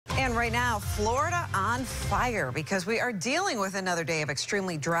And right now, Florida on fire because we are dealing with another day of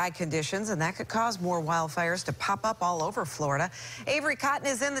extremely dry conditions, and that could cause more wildfires to pop up all over Florida. Avery Cotton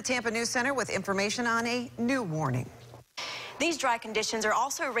is in the Tampa News Center with information on a new warning. These dry conditions are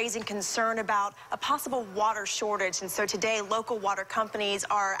also raising concern about a possible water shortage. And so today, local water companies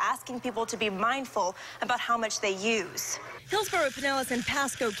are asking people to be mindful about how much they use. Hillsborough, Pinellas, and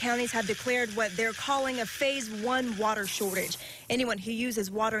Pasco counties have declared what they're calling a Phase 1 water shortage. Anyone who uses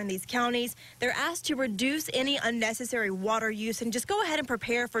water in these counties, they're asked to reduce any unnecessary water use and just go ahead and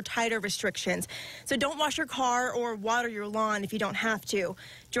prepare for tighter restrictions. So don't wash your car or water your lawn if you don't have to.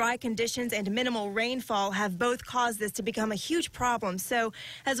 Dry conditions and minimal rainfall have both caused this to become a huge problem. So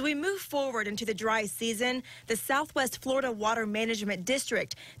as we move forward into the dry season, the Southwest Florida Water Management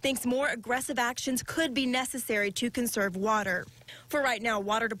District thinks more aggressive actions could be necessary to conserve water. For right now,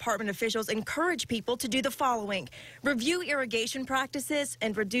 water department officials encourage people to do the following: review irrigation practices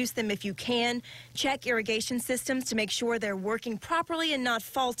and reduce them if you can. Check irrigation systems to make sure they're working properly and not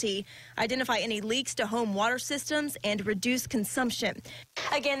faulty. Identify any leaks to home water systems and reduce consumption.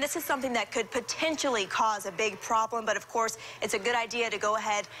 Again, this is something that could potentially cause a big problem, but of course, it's a good idea to go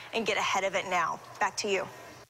ahead and get ahead of it now. Back to you.